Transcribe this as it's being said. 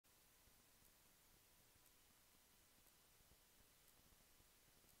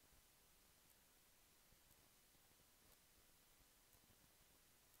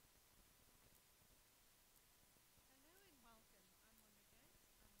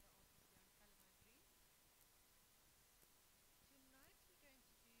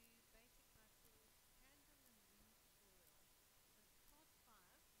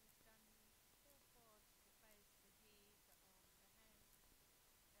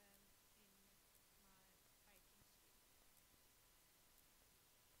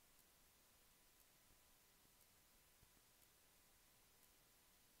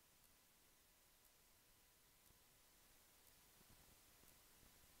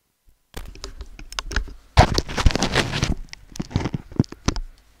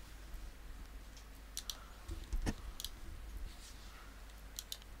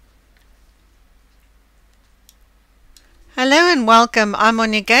Hello and welcome. I'm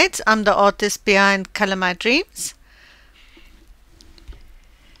Monia Gates. I'm the artist behind Color My Dreams.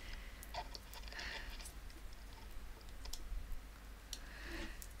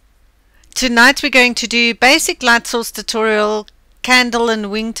 Tonight we're going to do basic light source tutorial, candle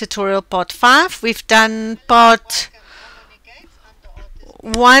and wing tutorial part 5. We've done part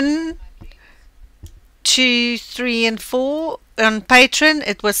 1, 2, 3 and 4 on Patreon.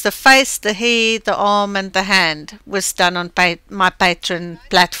 It was the face, the hair, the arm and the hand was done on my Patreon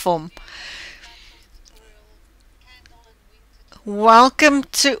platform. Welcome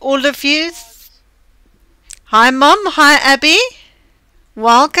to all of you. Hi Mom, hi Abby.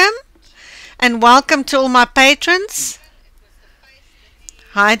 Welcome. And welcome to all my patrons.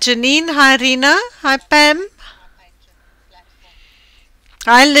 Hi Janine, hi Rina, hi Pam.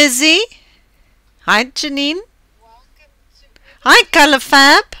 Hi Lizzie. Hi Janine. Hi Color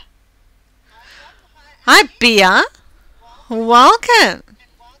Fab. Hi Bia. Welcome.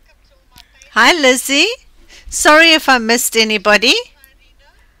 Hi Lizzie. Sorry if I missed anybody.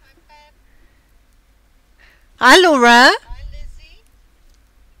 Hi Laura.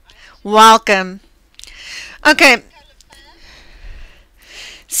 Welcome. Okay.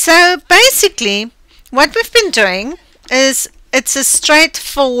 So basically what we've been doing is it's a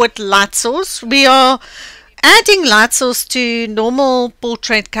straightforward light source. We are adding light source to normal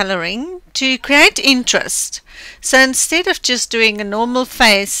portrait coloring to create interest. So instead of just doing a normal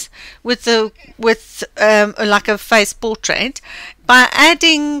face with like a face portrait, by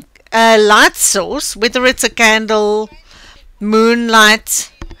adding a light source, whether it's a candle,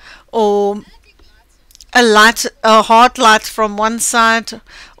 moonlight, or a hard light from one side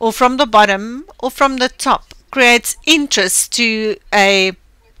or from the bottom or from the top, creates interest to a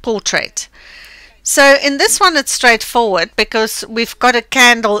portrait. So in this one it's straightforward because we've got a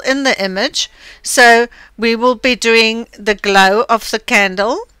candle in the image, so we will be doing the glow of the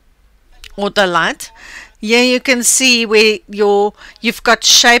candle or the light. Here you can see where you've got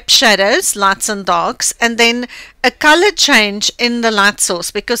shape shadows, lights and darks, and then a color change in the light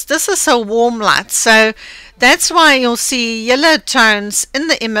source because this is a warm light. So that's why you'll see yellow tones in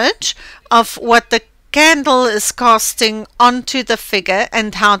the image of what the candle is casting onto the figure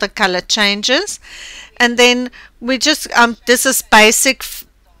and how the color changes. And then we just this is basic,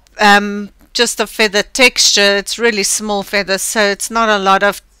 just a feather texture. It's really small feathers, so it's not a lot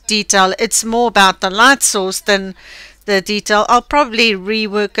of detail. It's more about the light source than the detail. I'll probably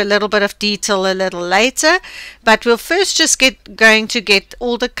rework a little bit of detail a little later, but we'll first just going to get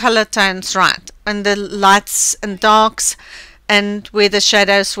all the color tones right and the lights and darks and where the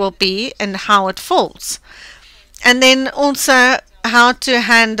shadows will be and how it falls. And then also how to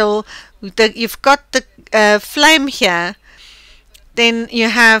handle you've got the flame here, then you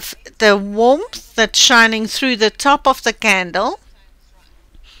have the warmth that's shining through the top of the candle,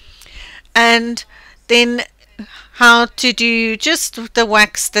 and then how to do just the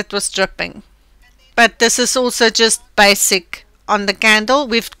wax that was dripping. But this is also just basic on the candle.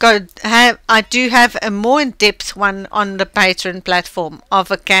 I do have a more in-depth one on the Patreon platform of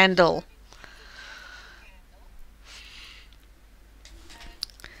a candle.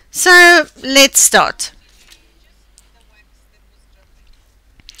 So let's start.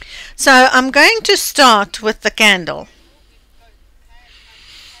 So I'm going to start with the candle.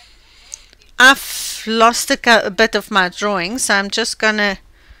 I've lost a bit of my drawing, so I'm just gonna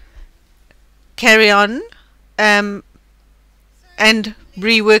carry on and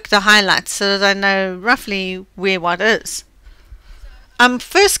rework the highlights so that I know roughly where what is.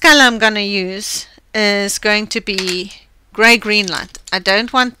 First color I'm gonna use is going to be grey-green light. I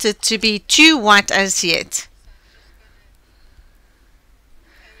don't want it to be too white as yet.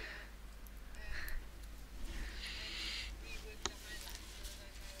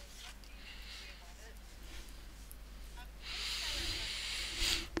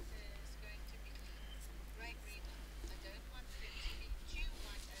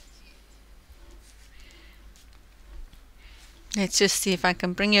 Let's just see if I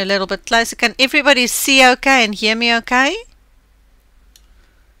can bring you a little bit closer. Can everybody see okay and hear me okay?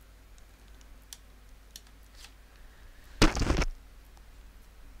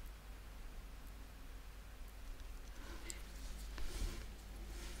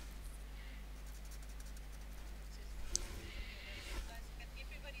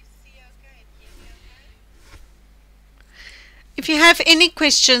 If you have any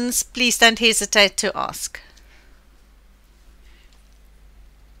questions, please don't hesitate to ask.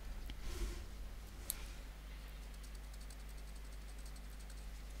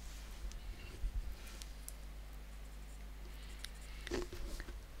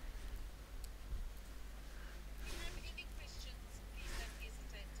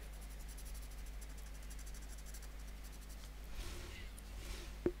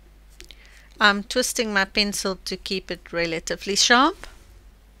 I'm twisting my pencil to keep it relatively sharp.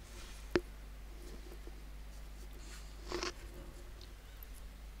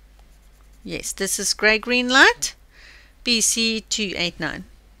 Yes, this is grey green light, BC 289.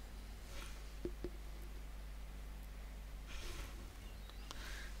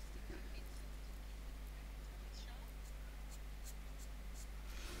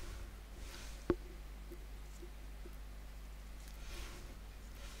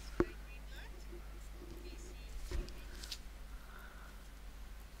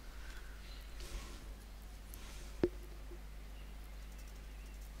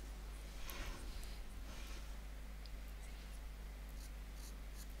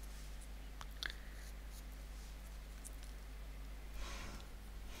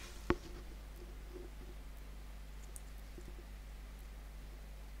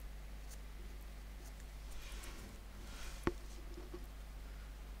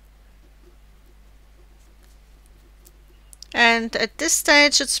 And at this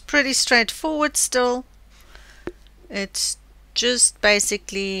stage it's pretty straightforward still. It's just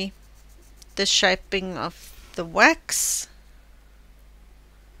basically the shaping of the wax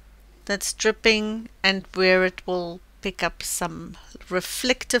that's dripping and where it will pick up some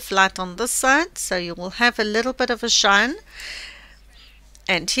reflective light on this side, so you will have a little bit of a shine.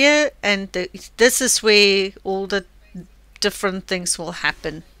 And here, and this is where all the different things will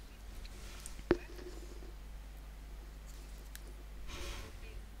happen.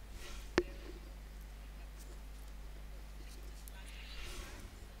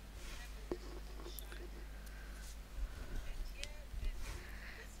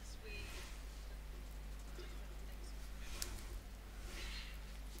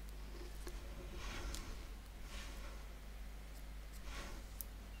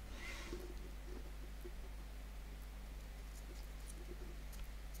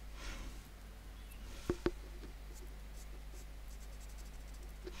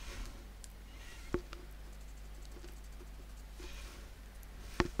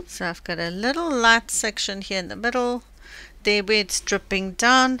 So I've got a little light section here in the middle, there where it's dripping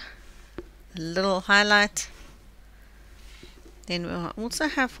down, a little highlight. Then we'll also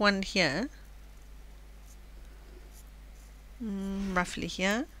have one here, roughly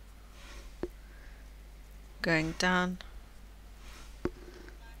here, going down.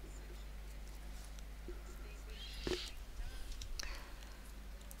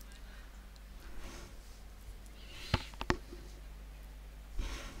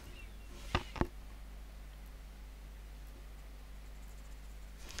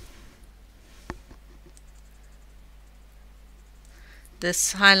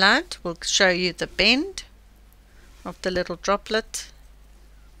 This highlight will show you the bend of the little droplet.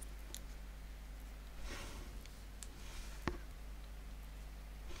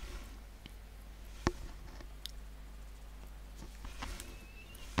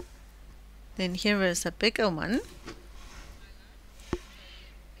 Then here is a bigger one.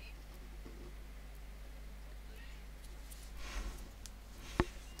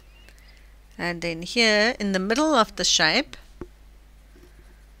 And then here in the middle of the shape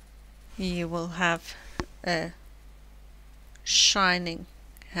you will have a shining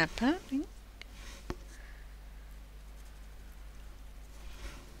happening.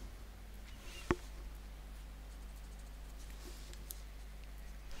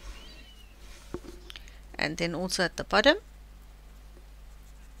 And then also at the bottom.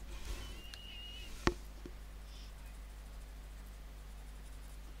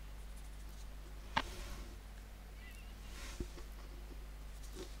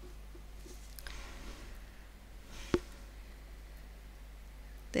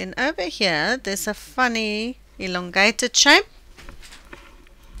 Then over here there's a funny elongated shape.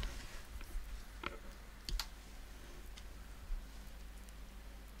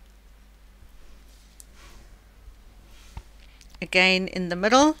 Again in the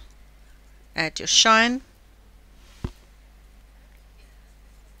middle, add your shine.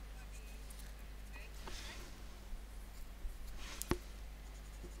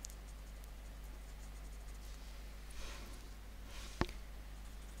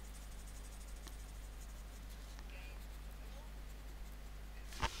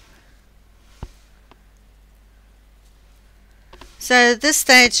 So this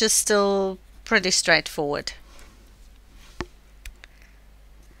stage is still pretty straightforward.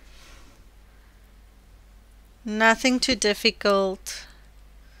 Nothing too difficult,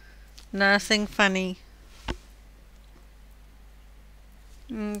 nothing funny,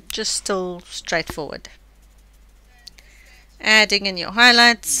 just still straightforward. Adding in your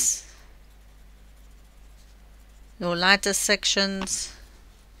highlights, your lighter sections.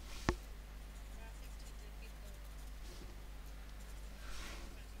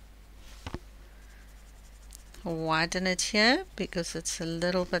 widen it here because it's a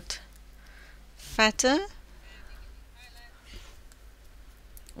little bit fatter.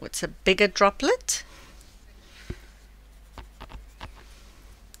 It's a bigger droplet.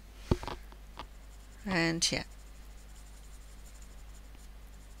 And here.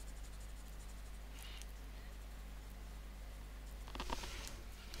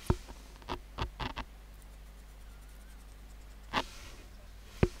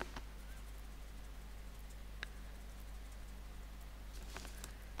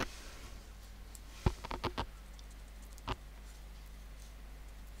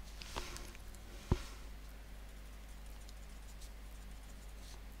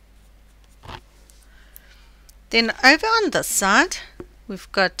 Then over on this side, we've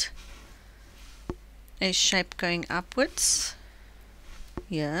got a shape going upwards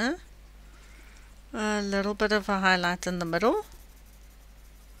here. A little bit of a highlight in the middle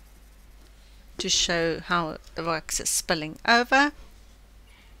to show how the wax is spilling over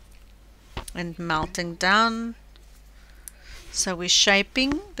and melting down. So we're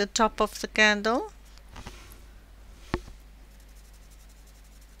shaping the top of the candle.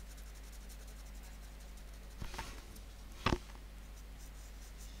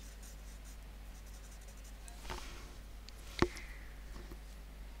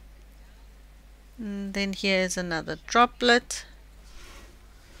 And then here's another droplet.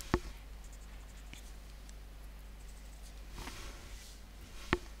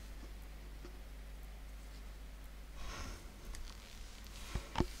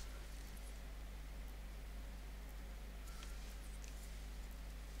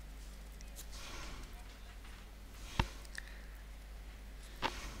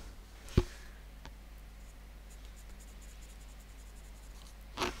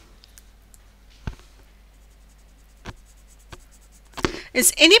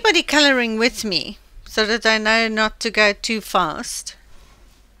 Is anybody coloring with me so that I know not to go too fast?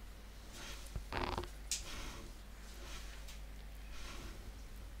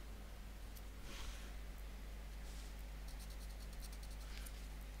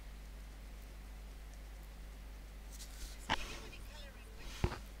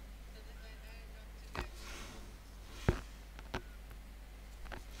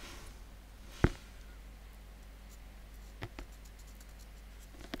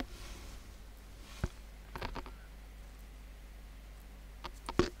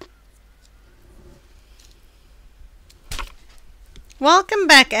 Welcome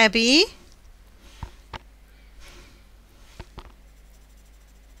back, Abby.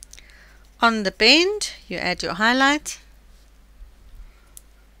 On the bend, you add your highlight.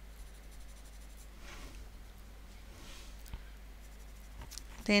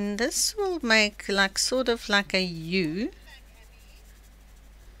 Then this will make like sort of like a U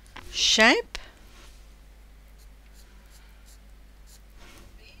shape.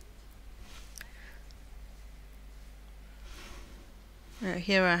 Now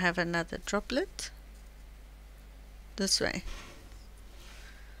here I have another droplet this way.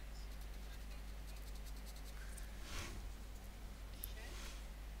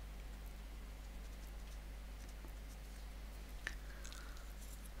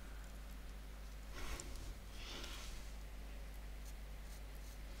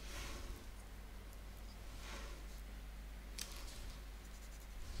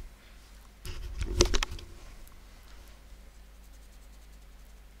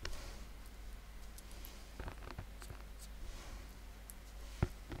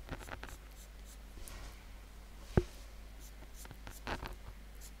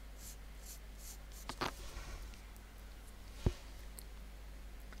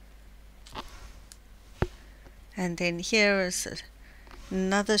 And then here is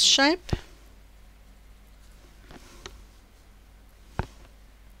another shape.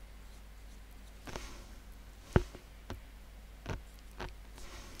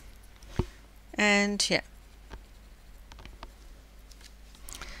 And here.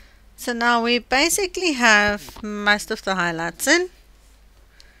 So now we basically have most of the highlights in.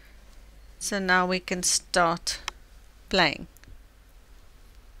 So now we can start playing.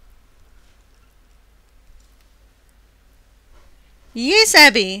 Yes,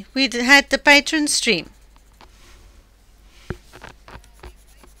 Abby, we had the patron stream.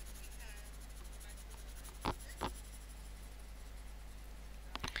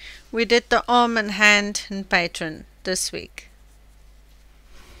 We did the arm and hand and patron this week.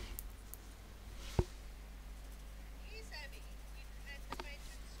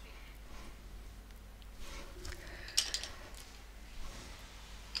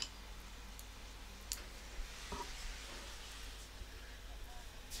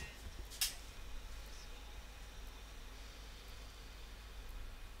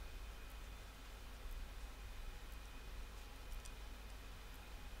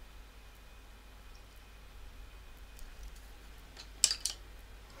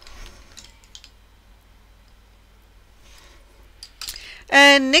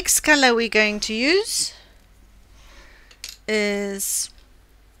 Next color we're going to use is,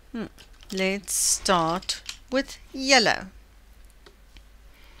 let's start with yellow.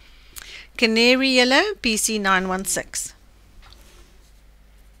 Canary Yellow, PC 916.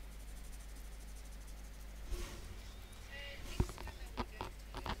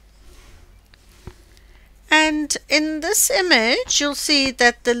 And in this image, you'll see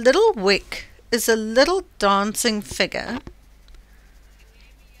that the little wick is a little dancing figure.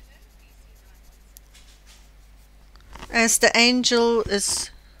 As the angel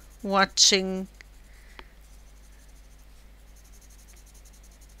is watching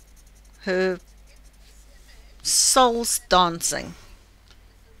her soul's dancing.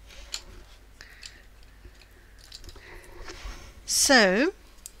 So,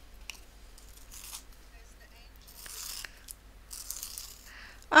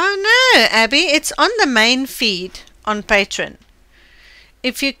 oh no, Abby, it's on the main feed on Patreon.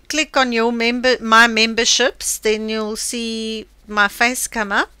 If you click on your my memberships, then you'll see my face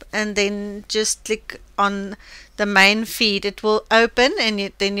come up, and then just click on the main feed. It will open,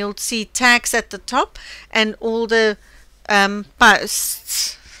 and then you'll see tags at the top and all the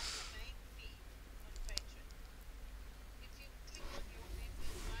posts.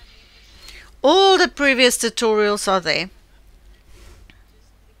 All the previous tutorials are there.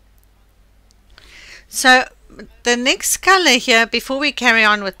 So the next color here, before we carry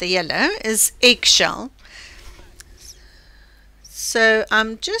on with the yellow, is Eggshell. So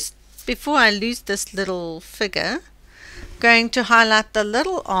I'm just, before I lose this little figure, going to highlight the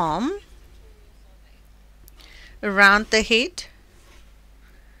little arm around the head,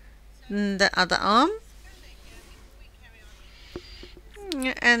 and the other arm,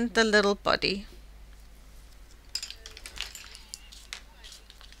 and the little body.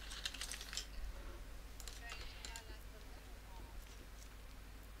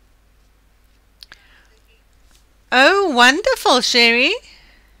 Oh, wonderful, Sherry.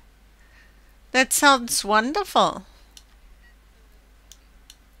 That sounds wonderful.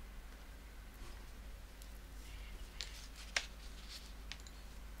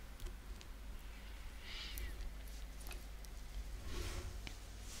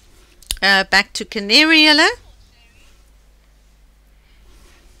 Back to Canary Yellow.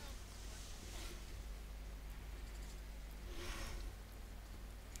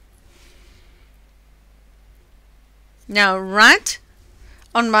 Now, right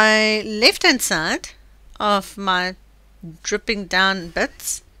on my left hand side of my dripping down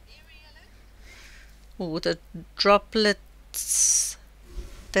bits, or the droplets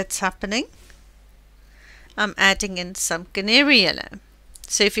that's happening, I'm adding in some Canary Yellow.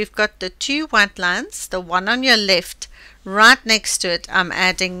 So if you've got the two white lines, the one on your left, right next to it, I'm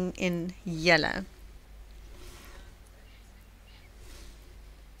adding in yellow.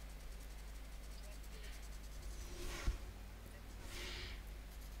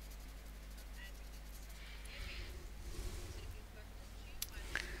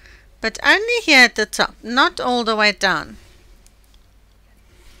 But only here at the top, not all the way down.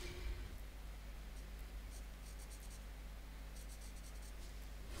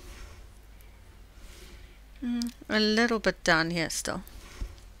 A little bit down here still.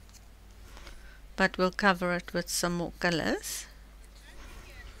 But we'll cover it with some more colors.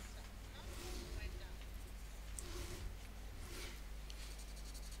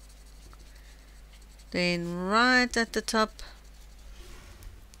 Then right at the top,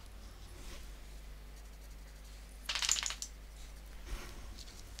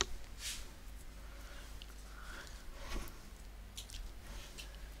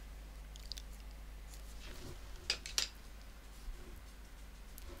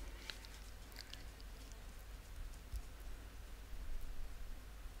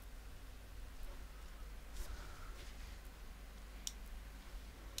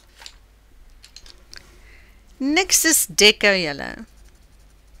 next is Deco Yellow,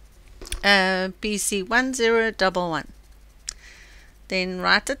 PC 1011. Then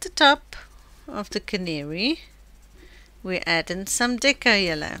right at the top of the canary, we add in some Deco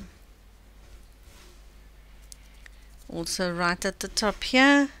Yellow. Also right at the top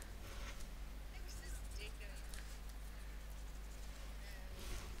here,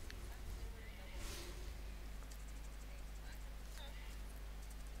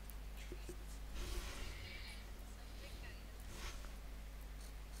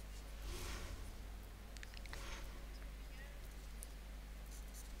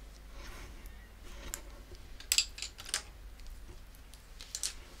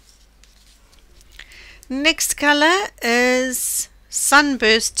 next color is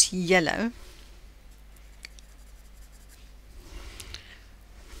Sunburst Yellow.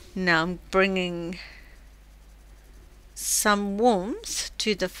 Now I'm bringing some warmth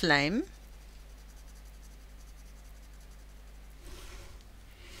to the flame.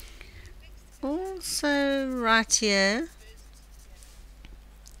 Also right here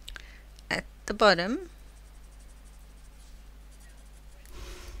at the bottom.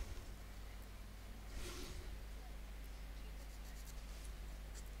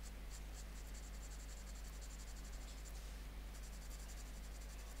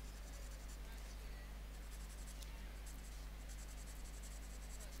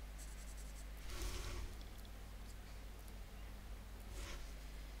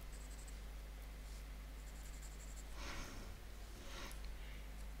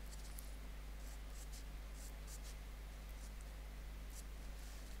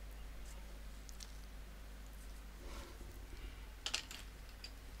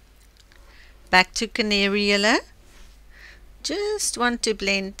 Back to Canary Yellow. Just want to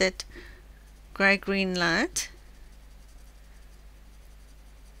blend that grey-green light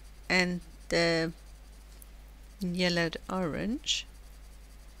and the yellowed orange.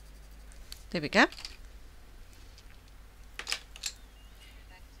 There we go.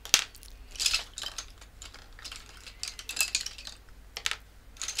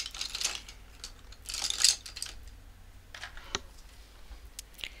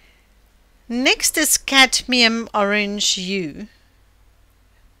 Next is Cadmium Orange U.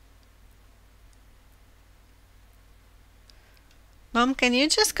 Mom, can you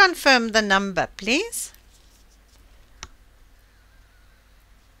just confirm the number, please?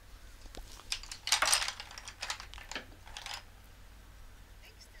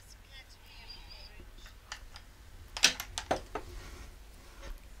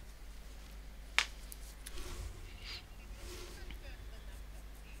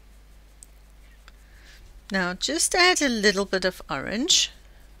 Now just add a little bit of orange.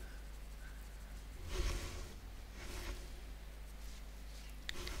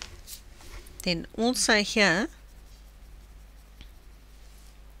 Then also here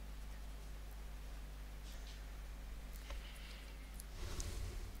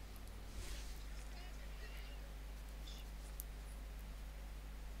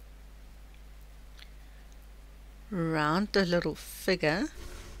round the little figure.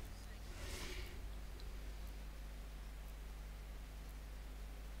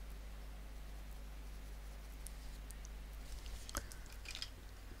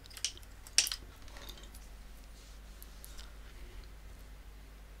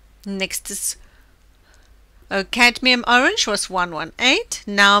 Next is Cadmium Orange was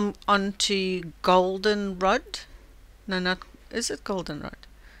 118. Now I'm on to Goldenrod. No, not, is it Goldenrod?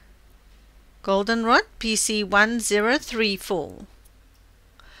 Goldenrod PC 1034.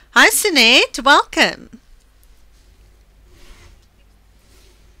 Hi Sinead, welcome.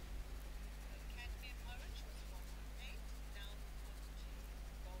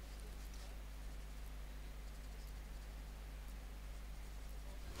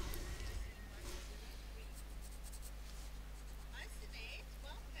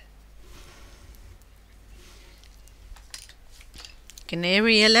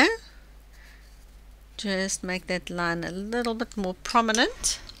 Canary Yellow. Just make that line a little bit more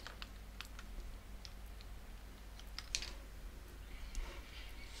prominent.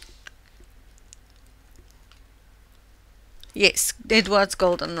 Yes, it was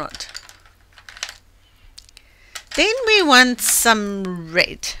Goldenrod. Then we want some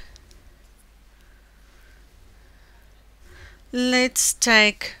red. Let's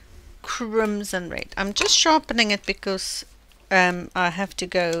take crimson red. I'm just sharpening it because I have to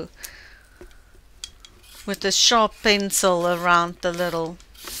go with a sharp pencil around the little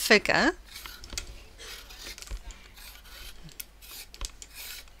figure.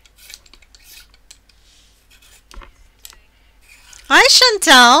 Hi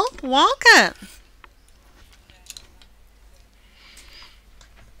Chantal, welcome.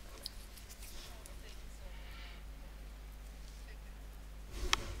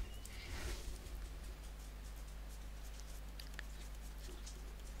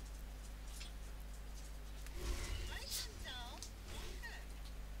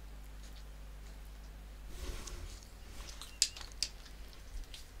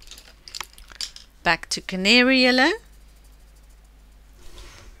 Back to Canary Yellow.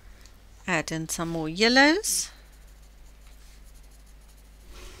 Add in some more yellows.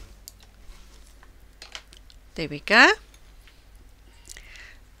 There we go.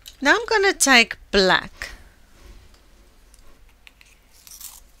 Now I'm going to take black.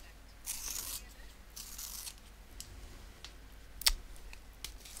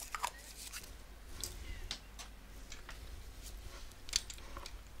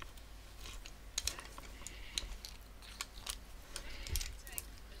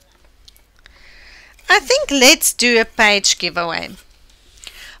 I think let's do a page giveaway.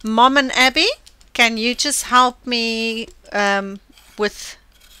 Mom and Abby, can you just help me with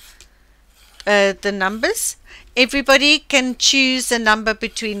the numbers? Everybody can choose a number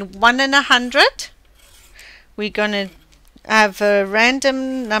between 1 and 100. We're going to have a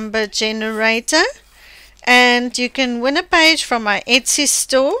random number generator, and you can win a page from my Etsy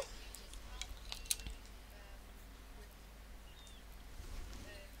store.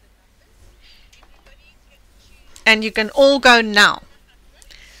 And you can all go now.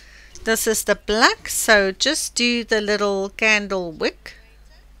 This is the black, so just do the little candle wick.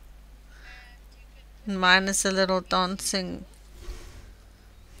 Mine is a little dancing.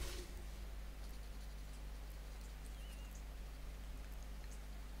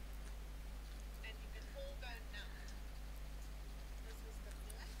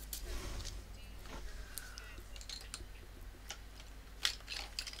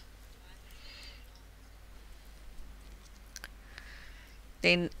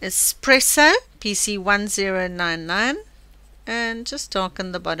 Then Espresso PC1099, and just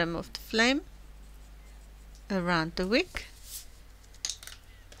darken the bottom of the flame around the wick.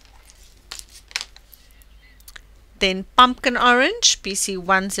 Then Pumpkin Orange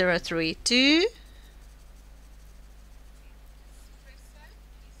PC1032,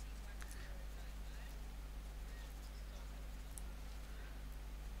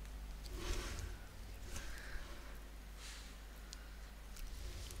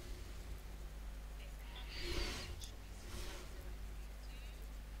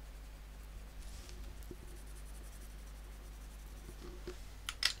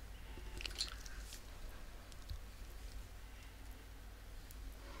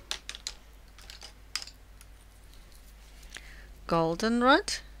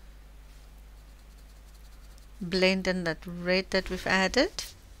 Goldenrod, blend in that red that we've added.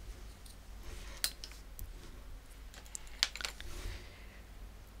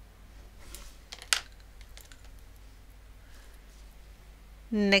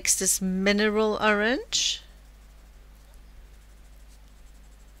 Next is Mineral Orange.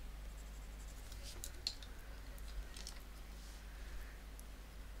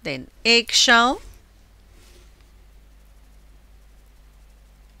 Then Eggshell.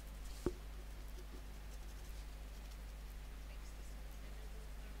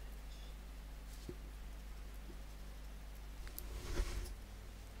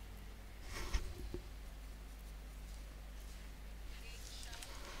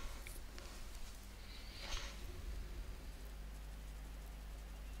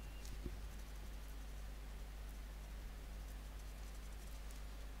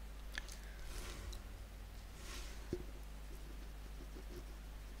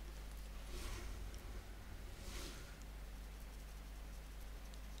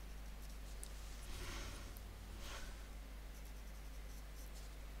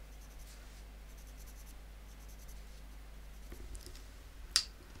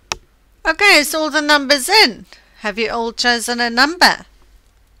 Okay, so all the numbers in. Have you all chosen a number?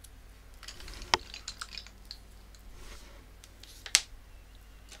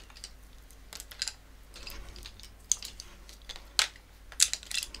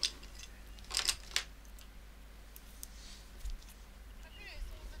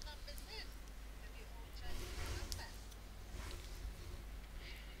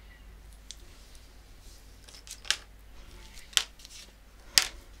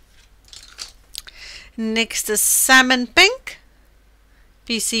 Next is Salmon Pink,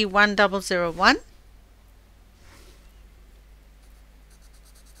 PC1001.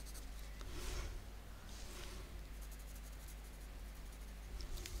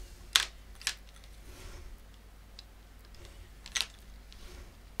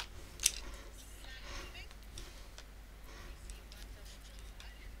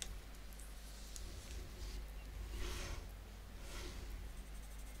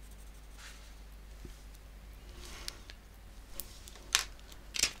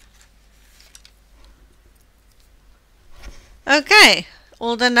 Okay,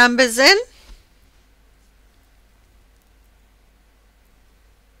 all the numbers in.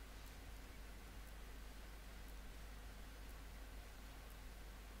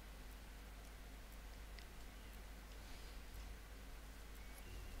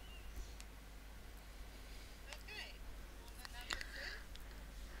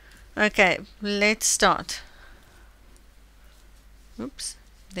 Okay, let's start. Oops,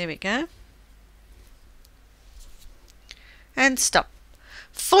 there we go. And stop.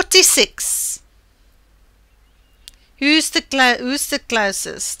 46. Who's the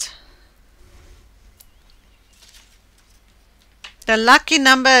closest? The lucky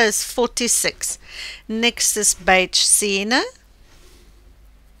number is 46. Next is Beige Sienna.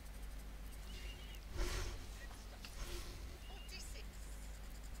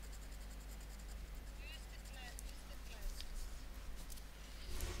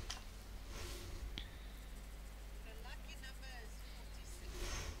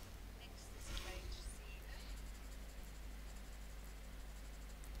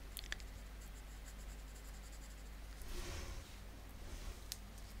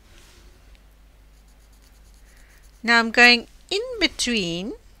 Now I'm going in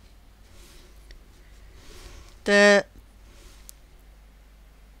between the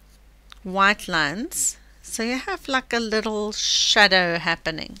white lines, so you have like a little shadow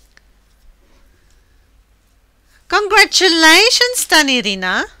happening. Congratulations,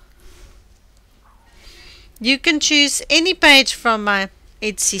 Tanirina! You can choose any page from my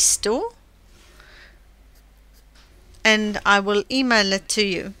Etsy store and I will email it to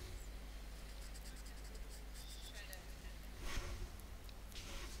you.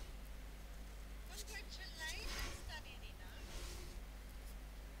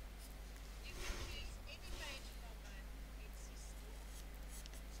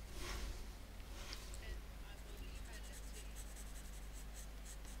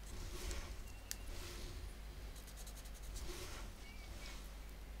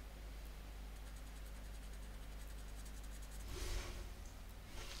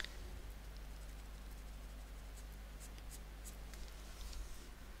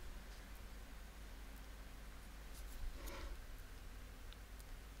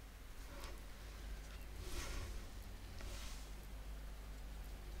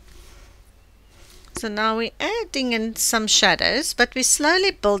 So now we're adding in some shadows, but we're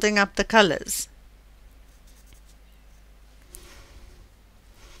slowly building up the colors.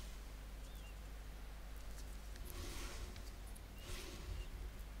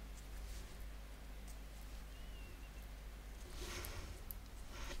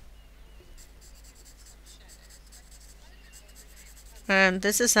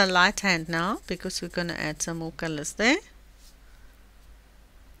 This is a light hand now because we're going to add some more colors there.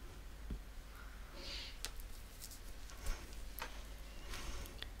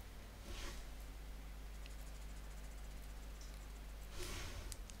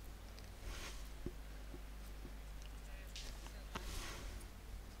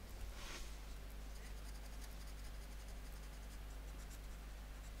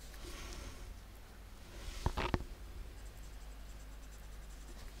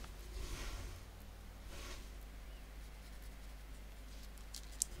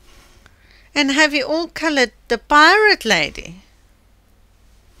 And have you all colored the pirate lady?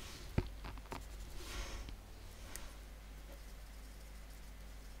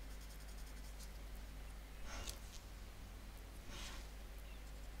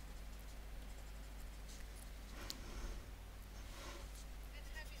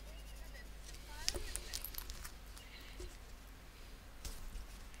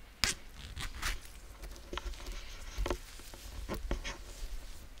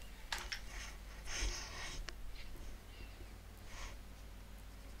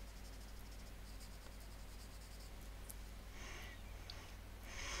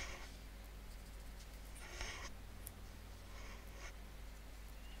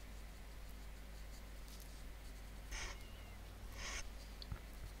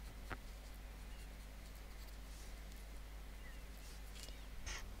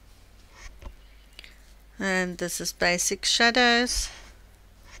 And this is basic shadows.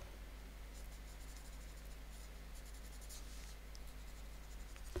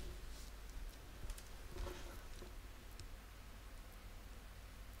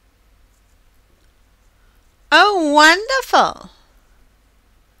 Oh, wonderful!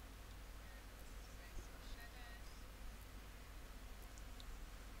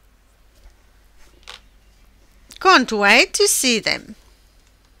 Can't wait to see them.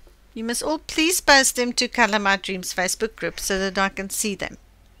 You must all please post them to Color My Dreams Facebook group so that I can see them.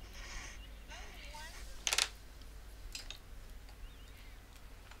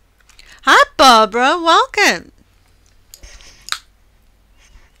 Hi Barbara, welcome.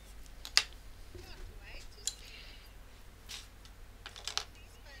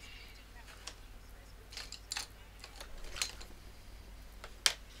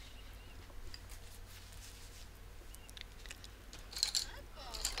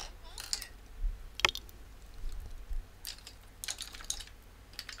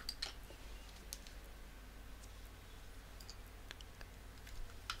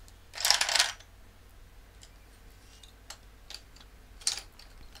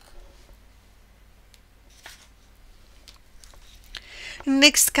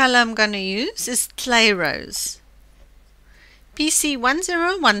 Next color I'm going to use is Clay Rose, PC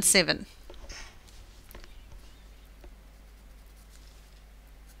 1017.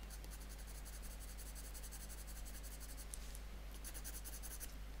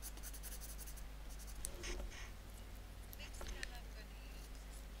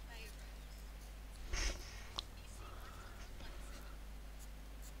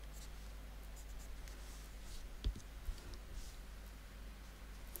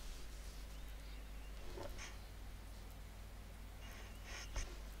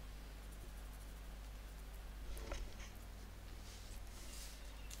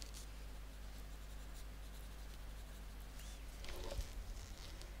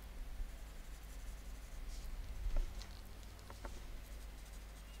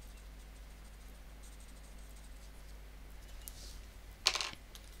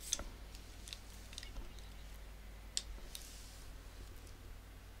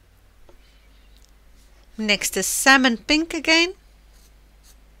 Next is Salmon Pink again.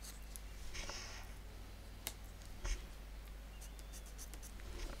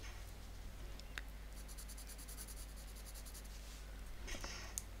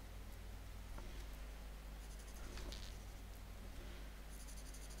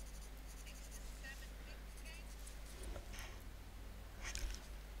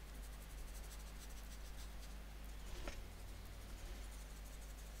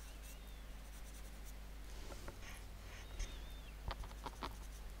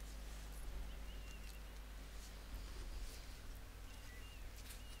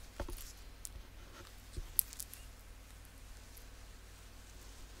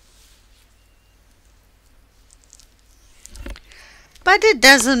 But it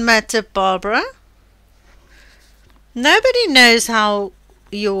doesn't matter, Barbara. Nobody knows how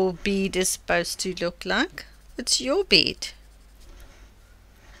your bead is supposed to look like. It's your bead.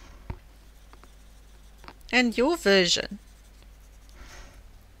 And your version.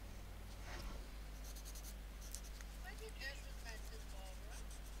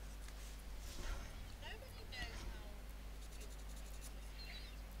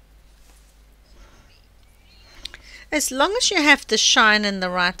 As long as you have the shine in the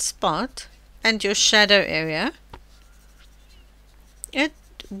right spot and your shadow area, it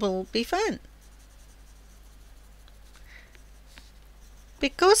will be fun.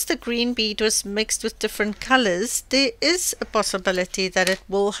 Because the green bead was mixed with different colors, there is a possibility that it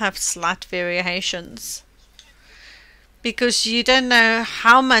will have slight variations. Because you don't know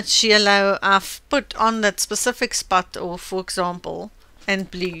how much yellow I've put on that specific spot, or for example,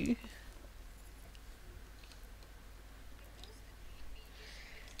 and blue.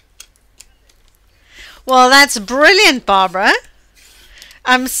 Well, that's brilliant, Barbara.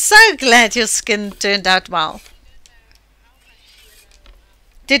 I'm so glad your skin turned out well.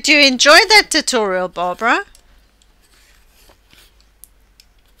 Did you enjoy that tutorial, Barbara?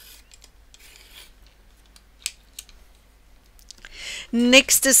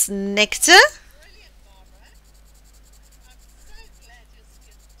 Next is Nectar.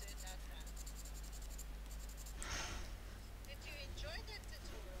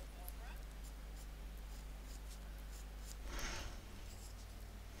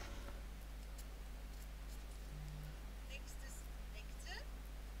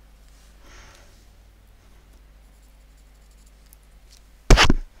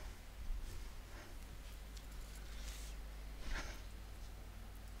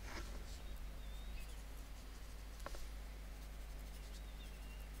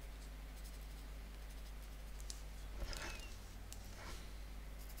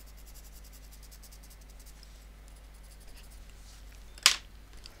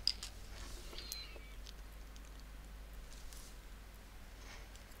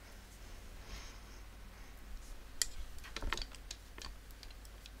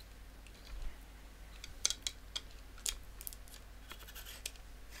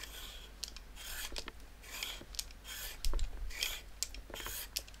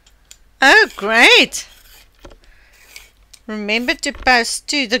 Oh, great! Remember to post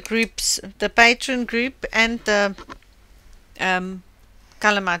to the groups, the patron group and the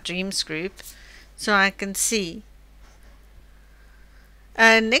Color My Dreams group, so I can see.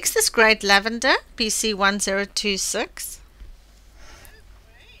 Next is Great Lavender, PC 1026.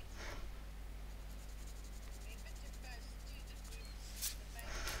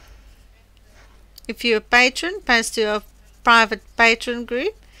 If you're a patron, post to a private patron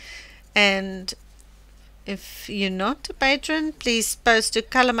group. And if you're not a patron, please post to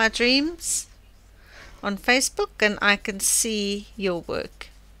Color My Dreams on Facebook and I can see your work.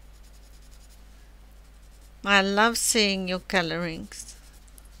 I love seeing your colorings.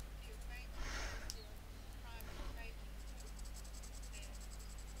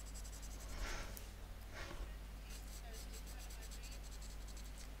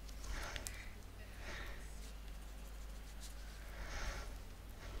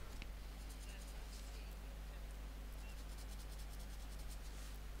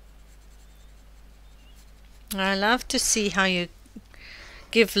 I love to see how you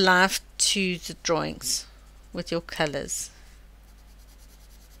give life to the drawings with your colors.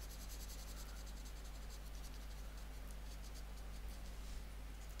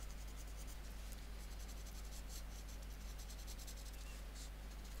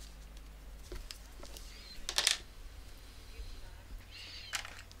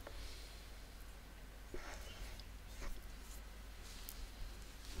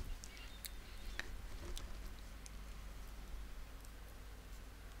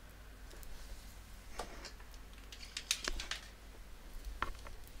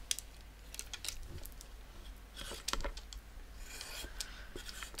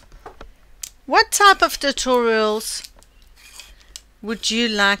 What type of tutorials would you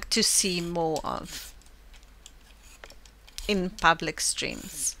like to see more of in public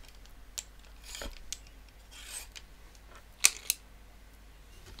streams?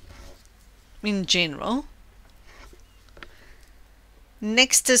 In general.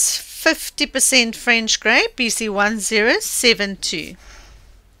 Next is 50% French Grey, BC1072.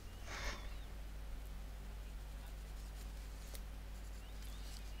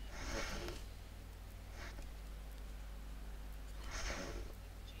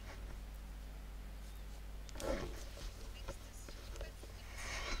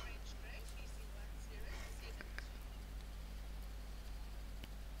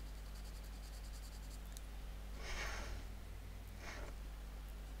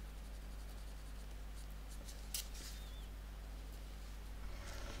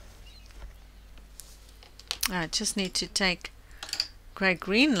 I just need to take grey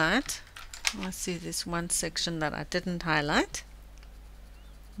green light. I see this one section that I didn't highlight.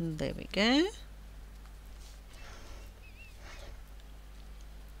 There we go.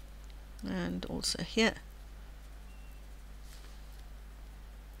 And also here.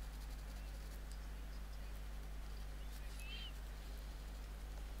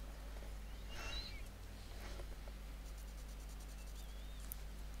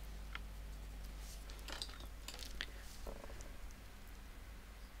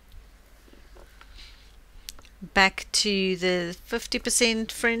 Back to the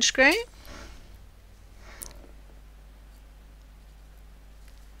 50% French Grey.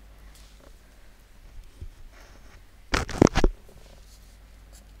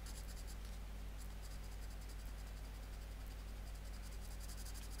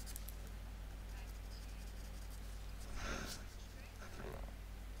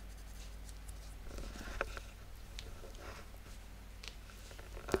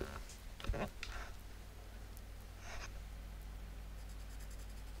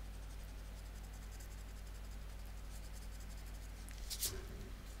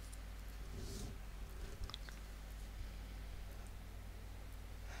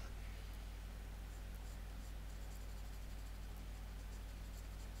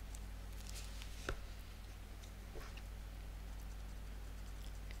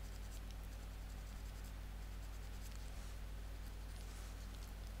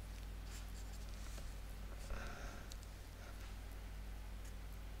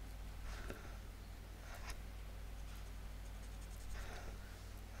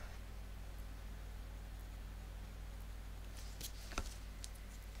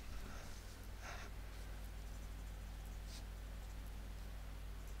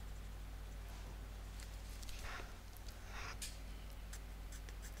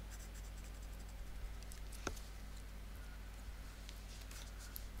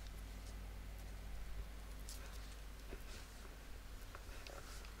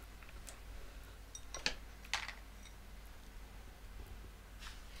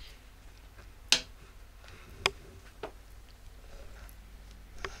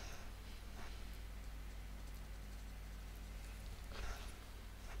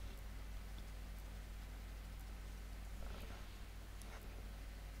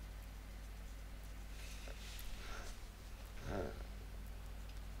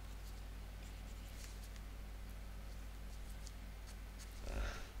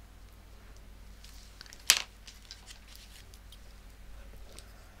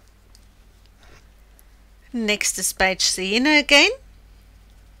 Next is Beige Sienna again.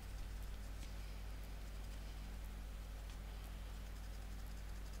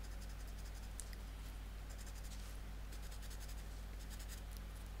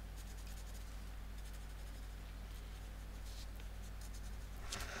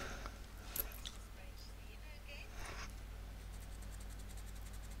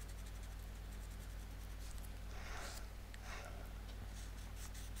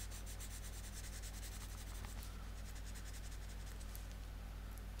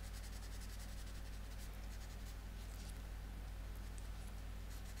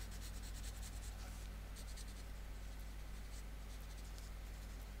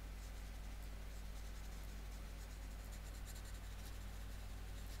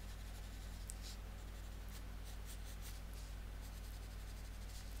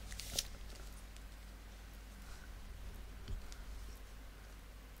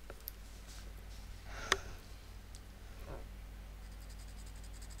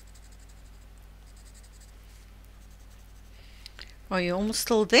 Are you almost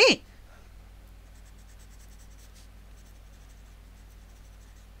still there?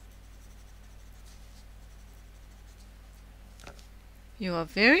 You are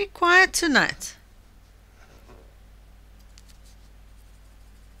very quiet tonight.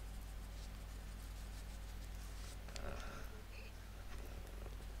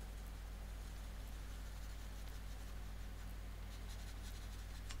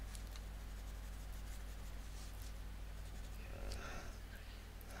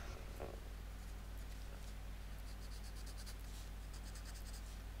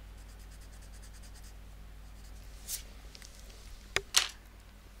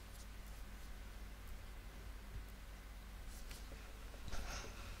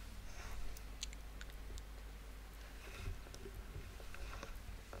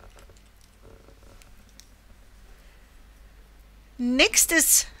 Next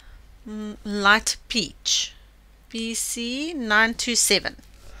is light peach, BC 927.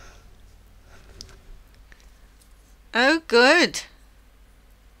 Oh, good.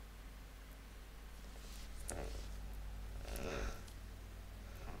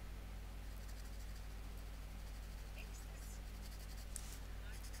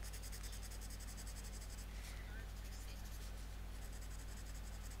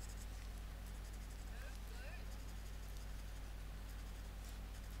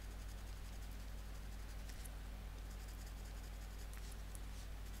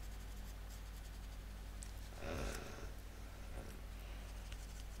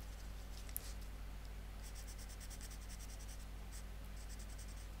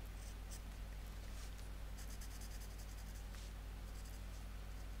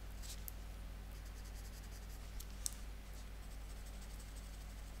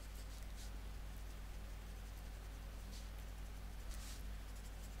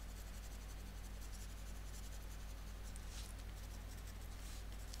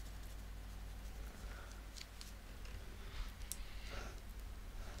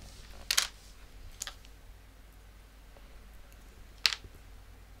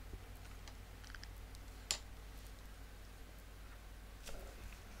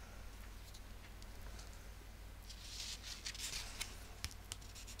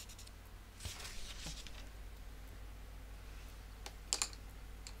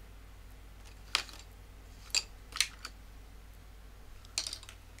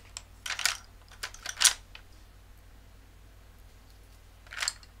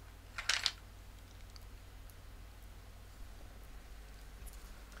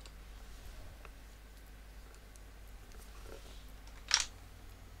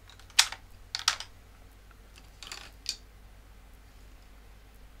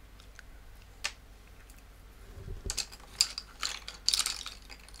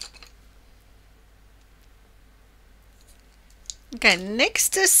 Okay,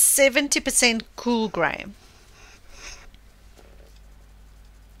 next is 70% cool grey.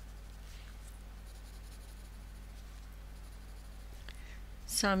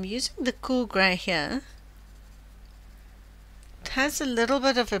 So I'm using the cool grey here. It has a little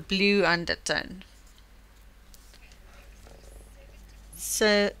bit of a blue undertone.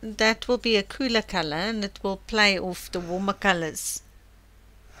 So that will be a cooler color and it will play off the warmer colors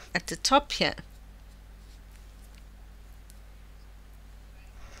at the top here.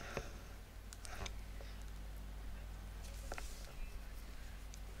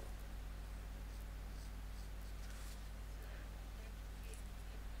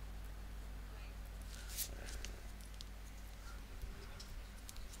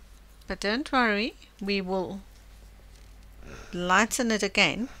 But don't worry, we will lighten it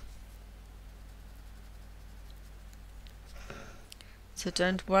again. So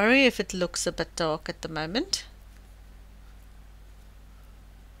don't worry if it looks a bit dark at the moment.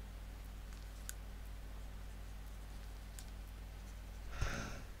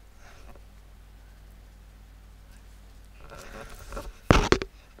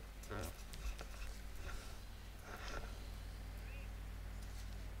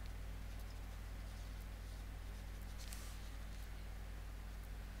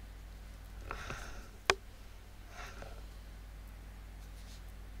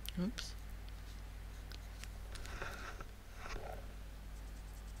 Oops.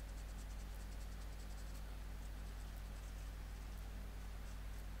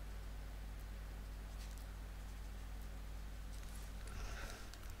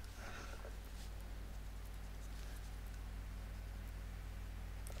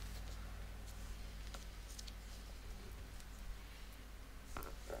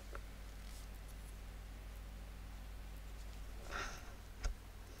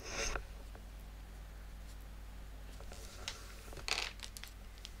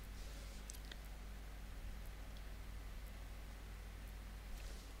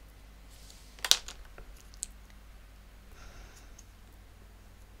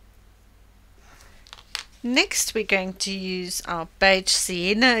 Next we're going to use our Beige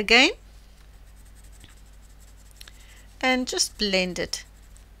Sienna again and just blend it.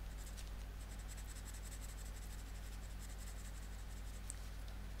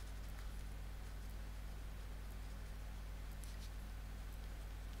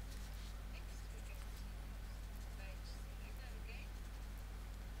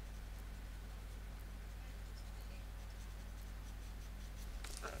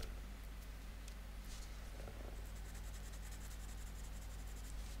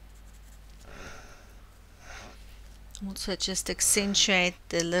 Also just accentuate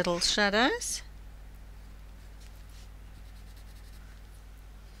the little shadows.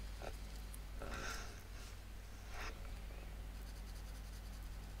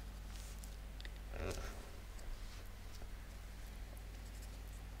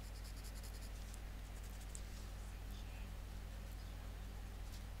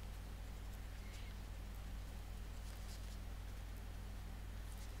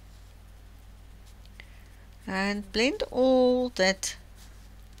 And blend all that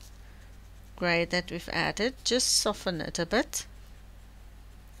grey that we've added, just soften it a bit.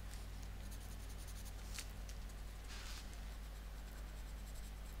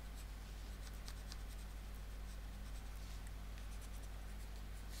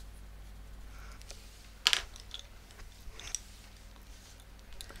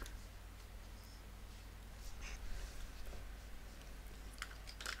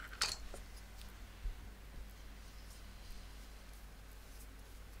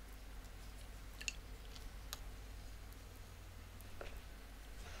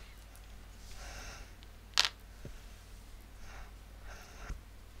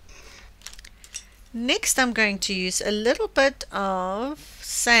 Next I'm going to use a little bit of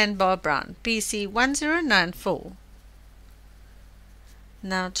Sandbar Brown, PC 1094.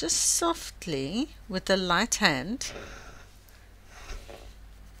 Now just softly with a light hand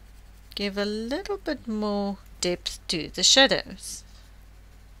give a little bit more depth to the shadows.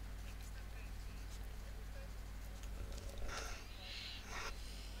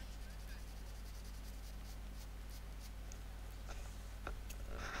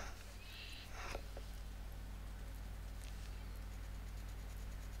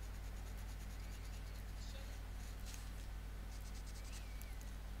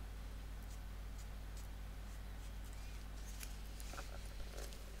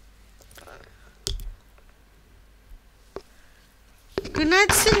 Good night,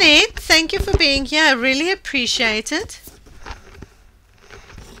 Sunette. Thank you for being here. I really appreciate it.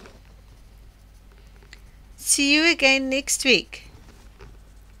 See you again next week.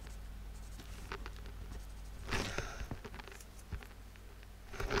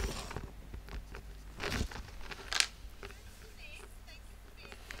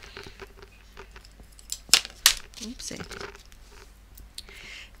 Oopsie.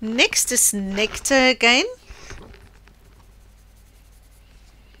 Next is Nectar again.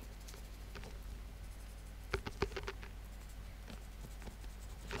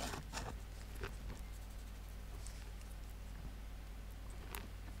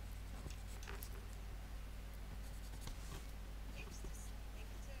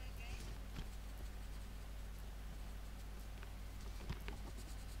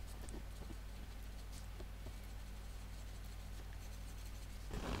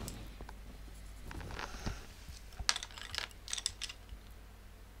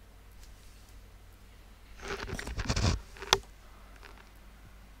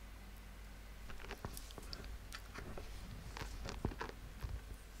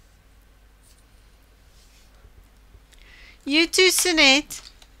 You too, Sunette.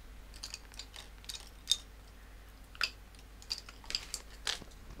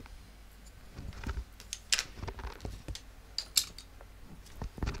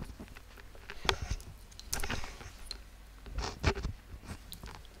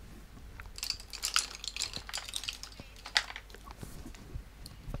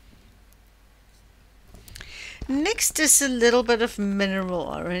 Next is a little bit of mineral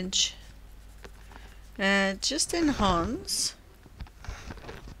orange. Just enhance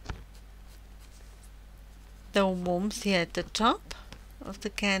the warmth here at the top of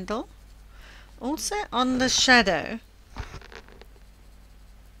the candle. Also on the shadow.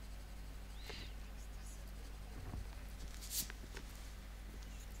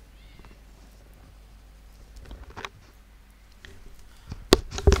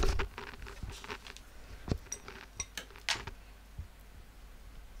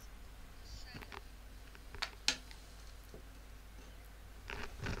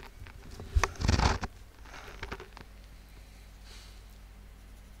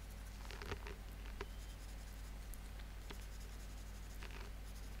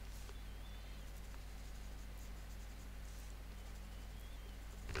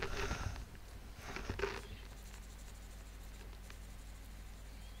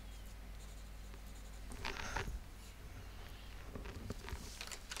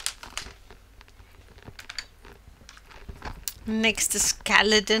 Next is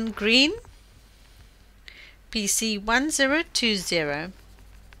Celadon Green, PC 1020.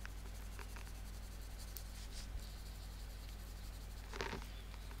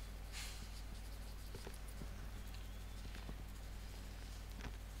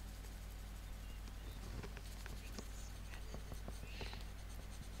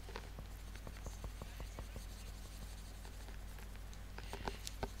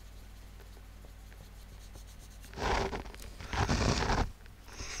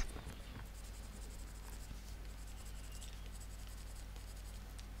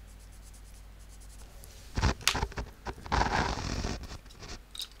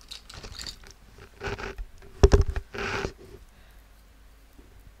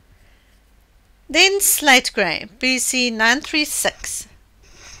 Then Slate Grey, PC 936.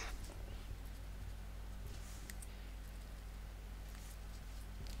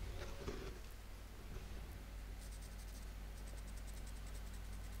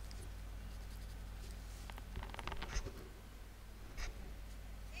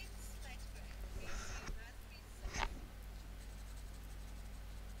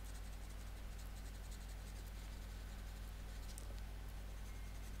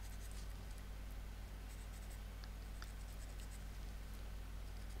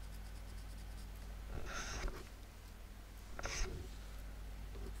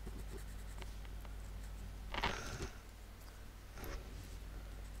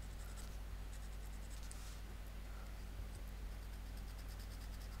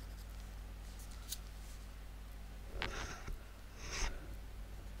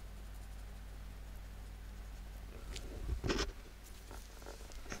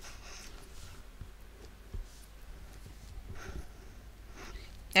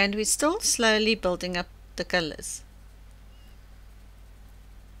 And we're still slowly building up the colors.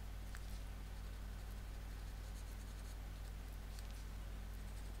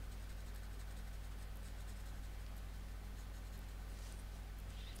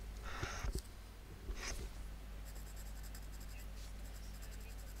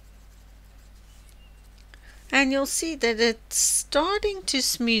 And you'll see that it's starting to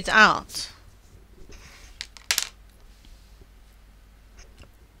smooth out.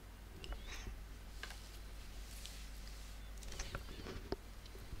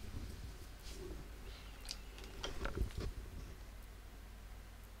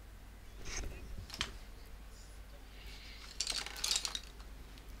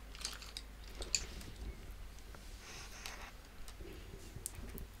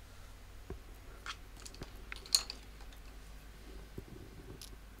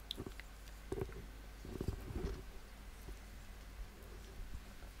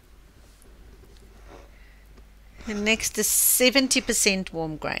 And next is 70%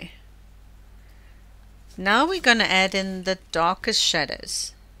 warm grey. Now we're going to add in the darkest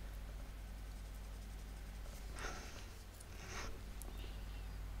shadows.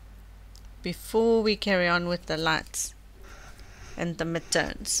 Before we carry on with the lights and the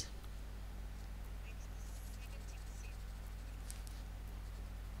midtones.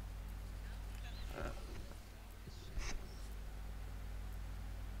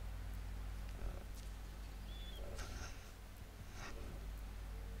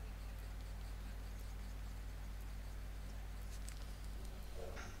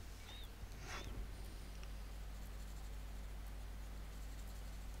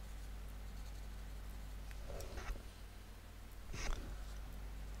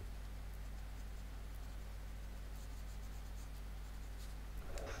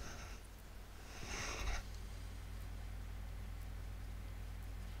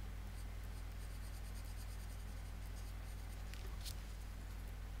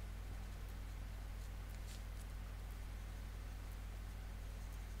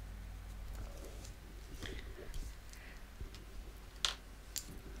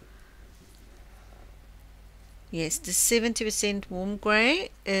 Yes, the 70% warm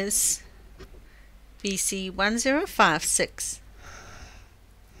grey is BC 1056.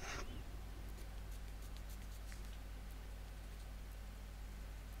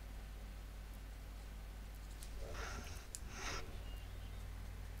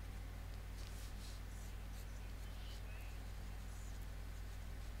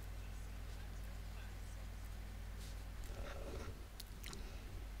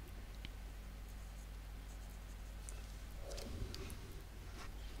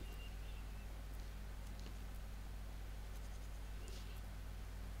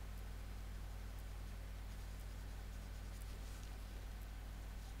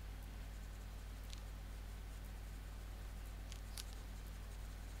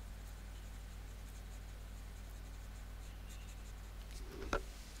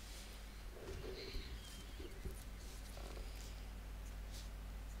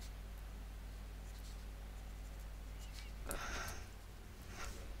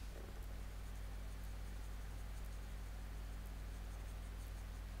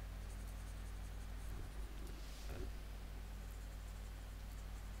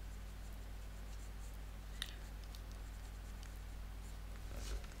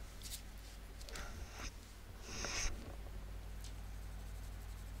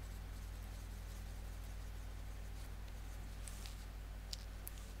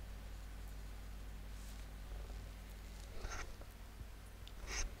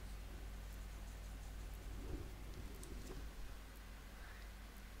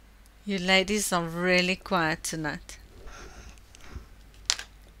 You ladies are really quiet tonight.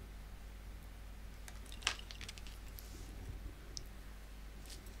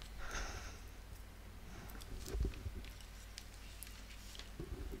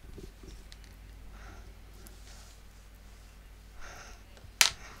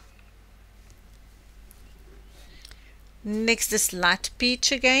 Next is light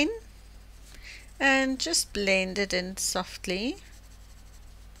peach again, and just blend it in softly.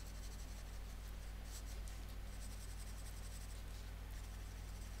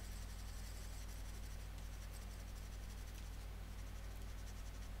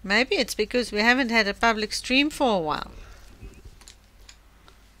 Maybe it's because we haven't had a public stream for a while.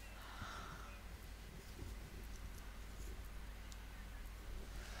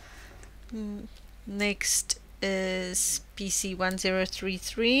 Next is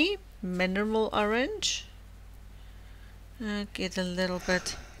PC1033 Mineral Orange. Get a little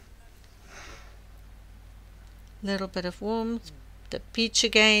bit of warmth. The peach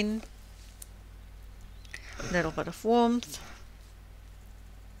again, little bit of warmth.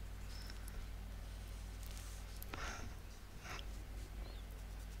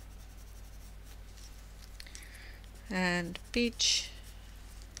 And peach.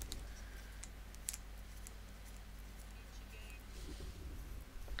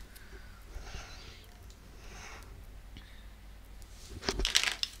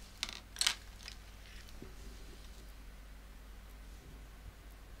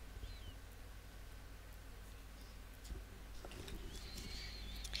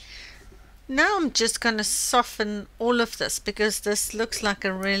 Now I'm just going to soften all of this because this looks like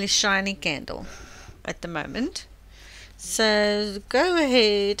a really shiny candle at the moment. So go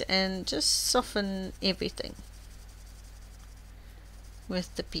ahead and just soften everything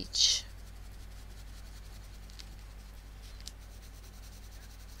with the peach.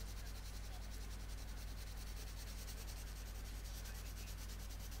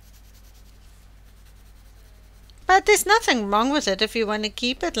 But there's nothing wrong with it. If you want to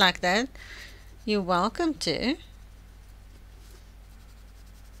keep it like that, you're welcome to.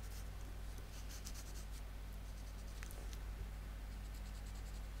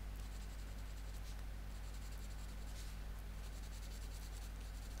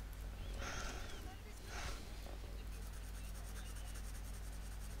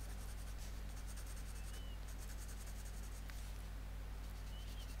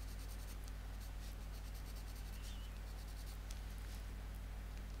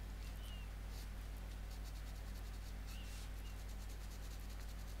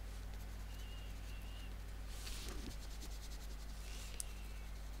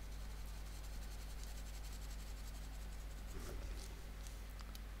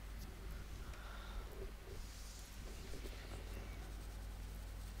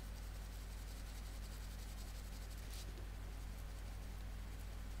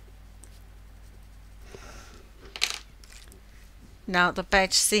 Now the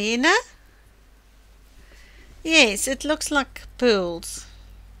Beige Sienna. Yes, it looks like pearls.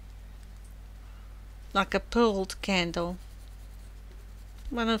 Like a pearled candle.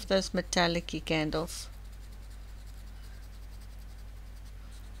 One of those metallic-y candles.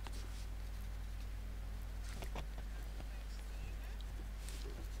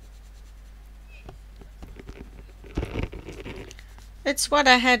 It's what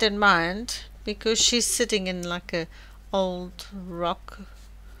I had in mind because she's sitting in like a old rock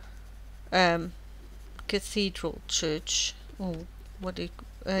cathedral church, or what do you,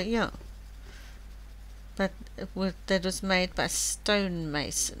 yeah, but that was made by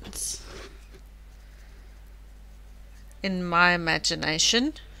stonemasons in my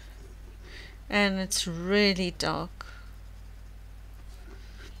imagination, and it's really dark,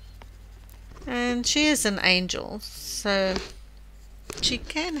 and she is an angel, so she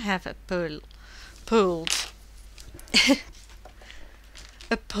can have a pearled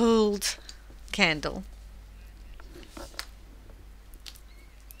a pearled candle.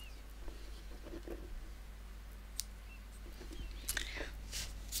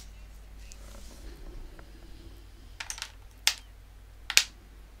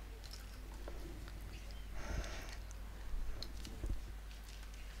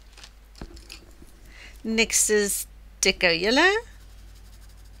 Next is Deco Yellow,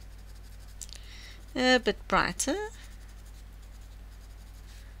 a bit brighter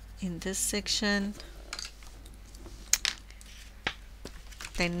in this section.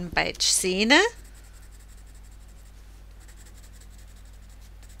 Then Beige Sienna,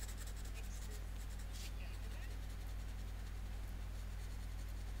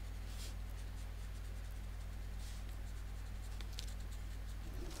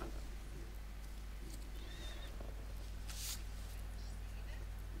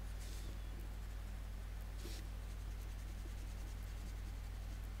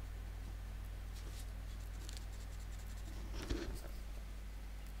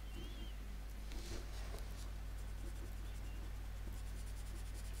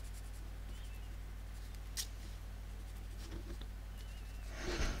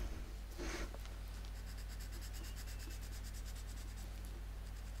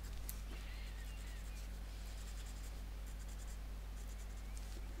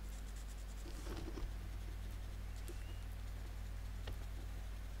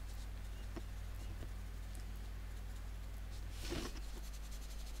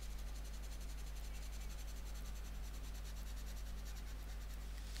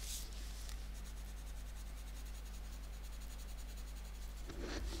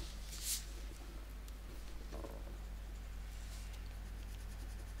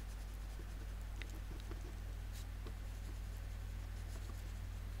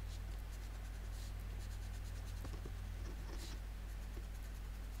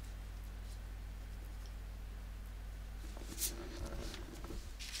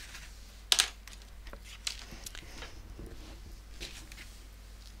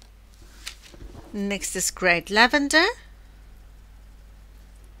 Next is Great Lavender.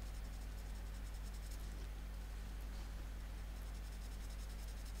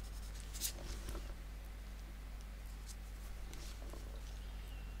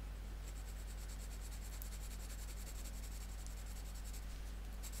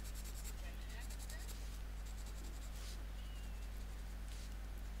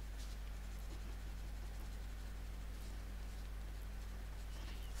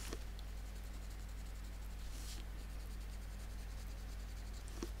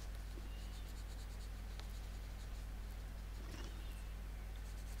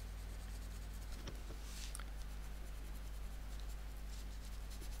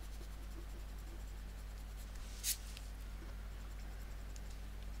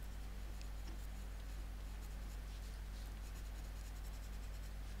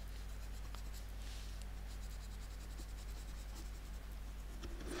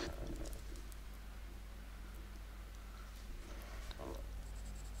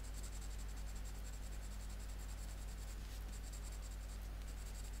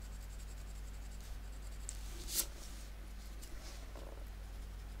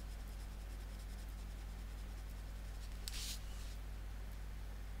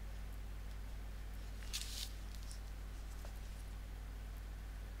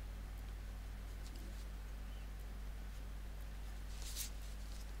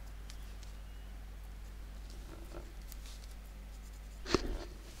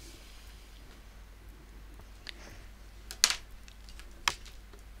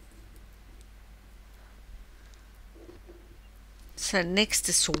 So next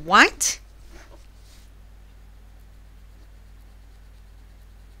is white.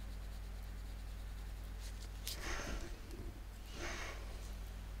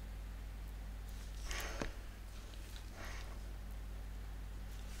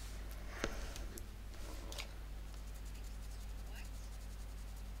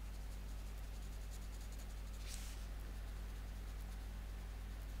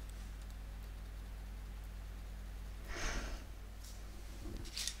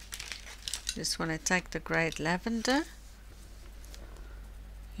 Just want to take the Great Lavender.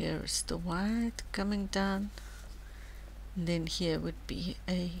 Here is the white coming down. And then here would be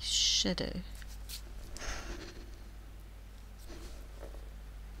a shadow.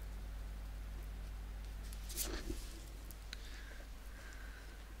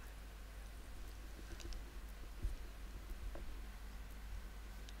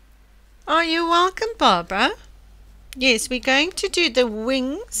 Oh, you're welcome, Barbara. Yes, we're going to do the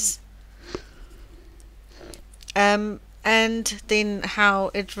wings. And then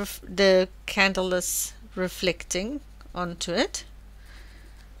how it the candle is reflecting onto it.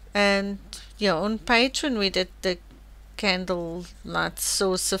 And yeah, on Patreon we did the candle light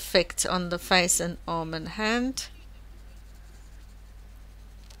source effect on the face and arm and hand.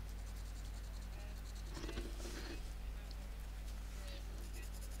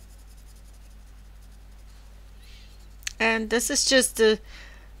 And this is just the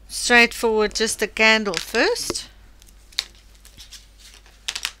straightforward, just a candle first.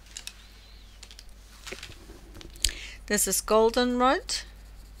 This is goldenrod,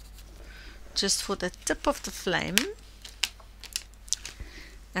 just for the tip of the flame.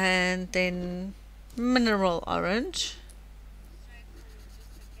 And then mineral orange.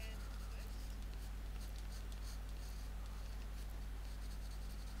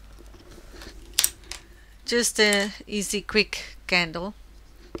 Just a easy, quick candle.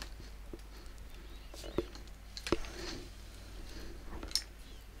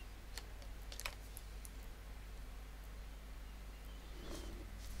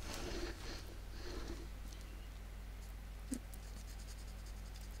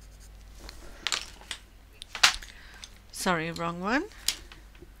 Sorry, wrong one.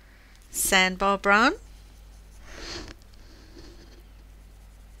 Sandbar Brown.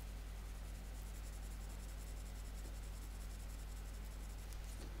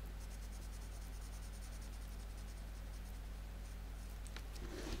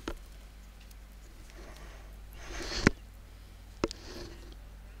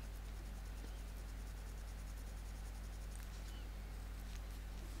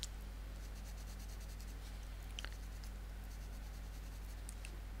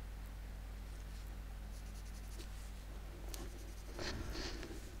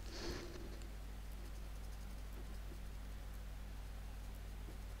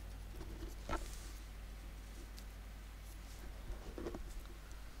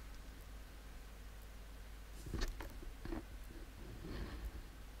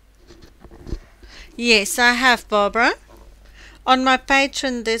 Yes, I have, Barbara. On my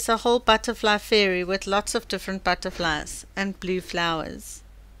Patreon, there's a whole butterfly fairy with lots of different butterflies and blue flowers.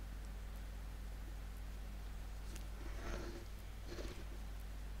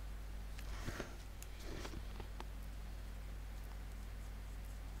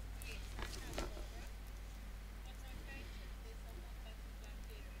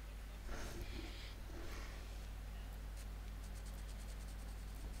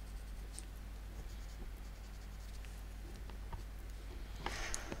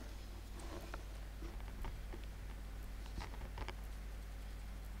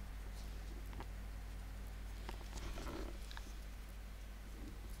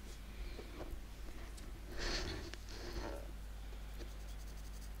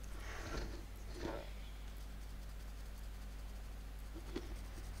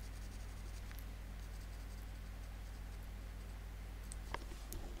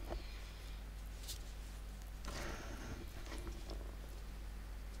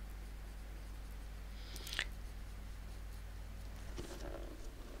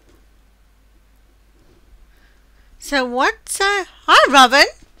 So hi Robin,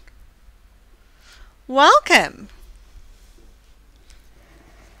 welcome.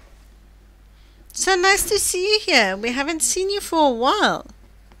 So nice to see you here. We haven't seen you for a while.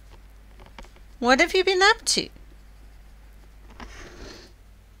 What have you been up to?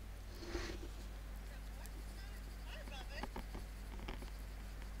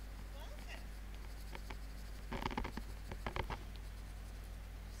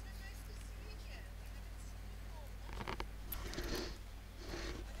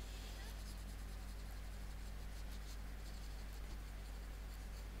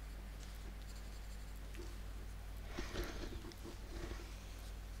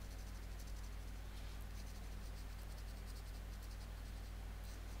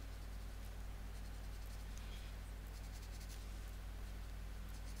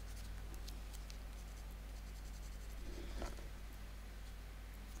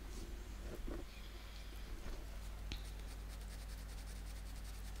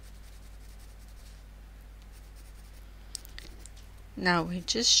 Now we're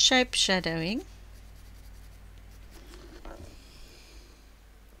just shape shadowing.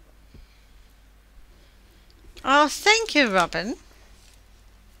 Oh, thank you, Robin.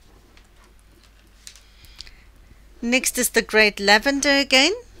 Next is the great lavender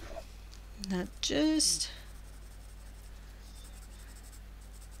again. Now just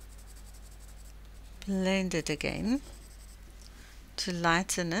blend it again to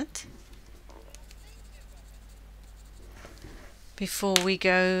lighten it before we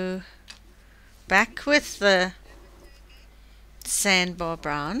go back with the Sandbar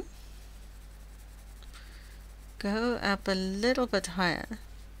Brown. Go up a little bit higher.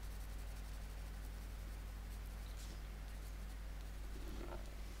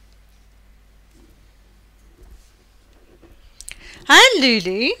 Hi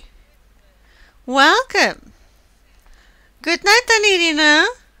Lulu, welcome. Good night Anirina.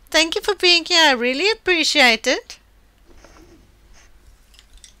 Thank you for being here. I really appreciate it.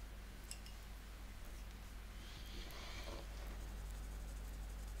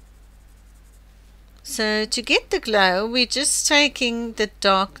 So to get the glow, we're just taking the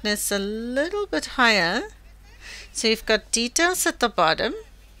darkness a little bit higher. So you've got details at the bottom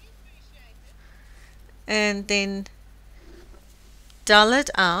and then dull it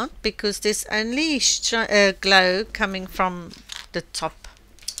out because there's only glow coming from the top.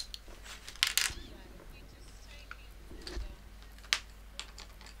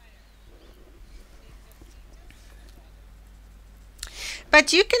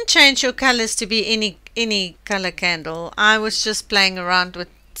 But you can change your colors to be any color candle. I was just playing around with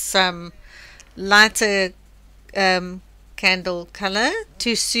some lighter candle color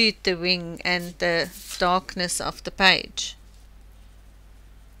to suit the wing and the darkness of the page.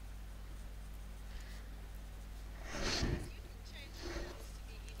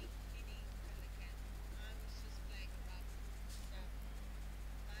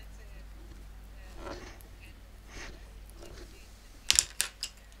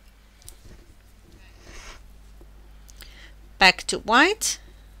 Back to white.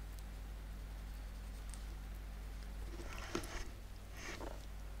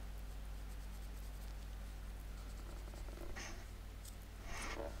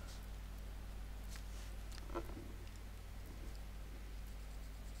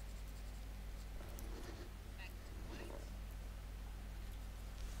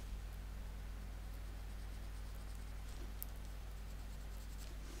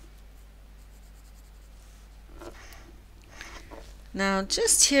 Now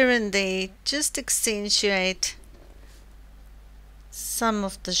just here and there, just accentuate some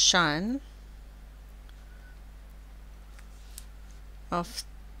of the shine of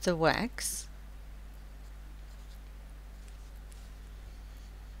the wax.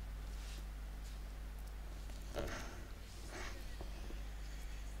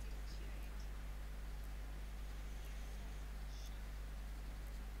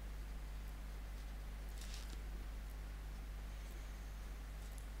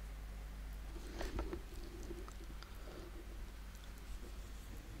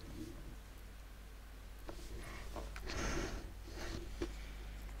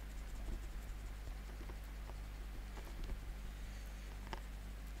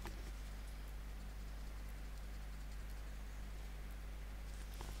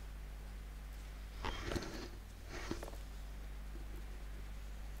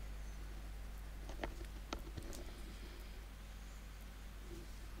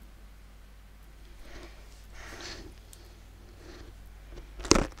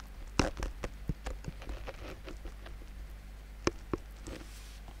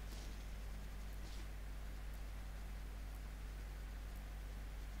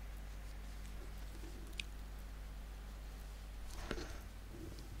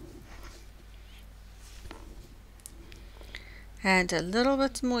 And a little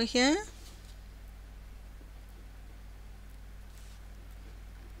bit more here.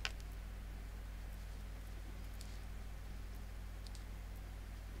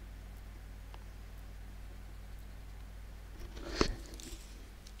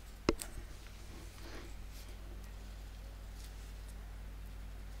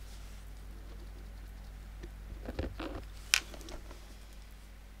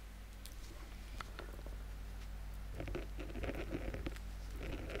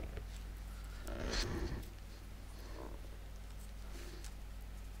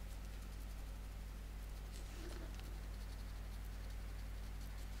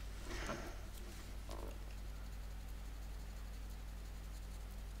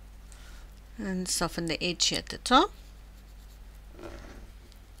 And soften the edge here at the top.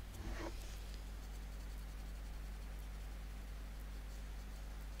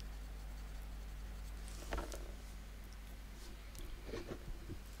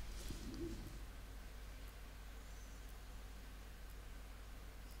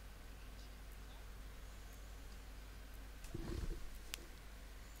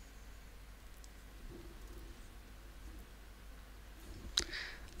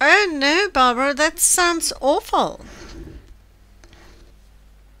 Oh no, Barbara, that sounds awful.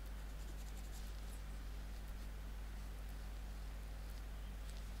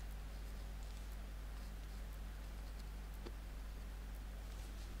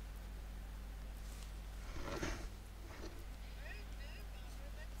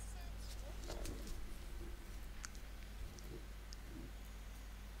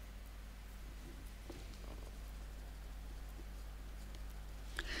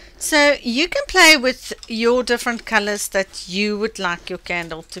 So you can play with your different colors that you would like your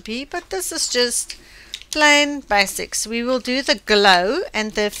candle to be, but this is just plain basics. We will do the glow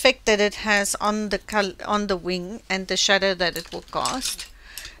and the effect that it has on the wing and the shadow that it will cast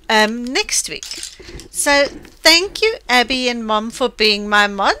next week. So thank you, Abby and Mom, for being my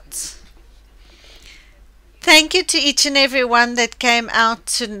mods. Thank you to each and every one that came out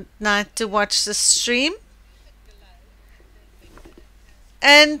tonight to watch the stream.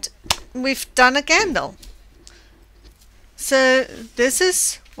 And we've done a candle. So this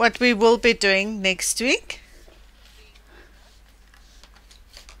is what we will be doing next week.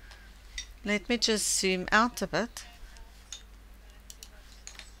 Let me just zoom out a bit.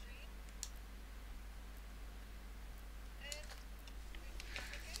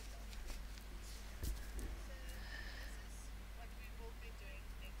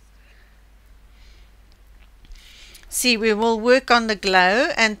 See, we will work on the glow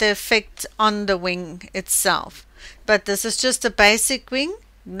and the effect on the wing itself. But this is just a basic wing,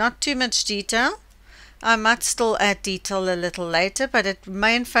 not too much detail. I might still add detail a little later, but the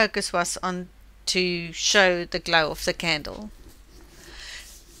main focus was on to show the glow of the candle.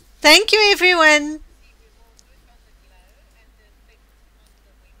 Thank you, everyone.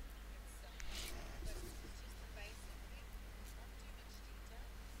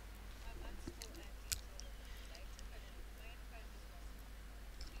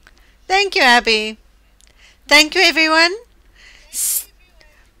 Thank you, Abby. Thank you, everyone.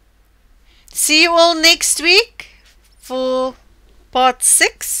 See you all next week for part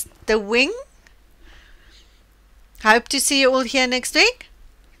 6, the wing. Hope to see you all here next week.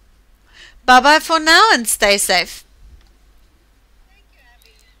 Bye-bye for now and stay safe.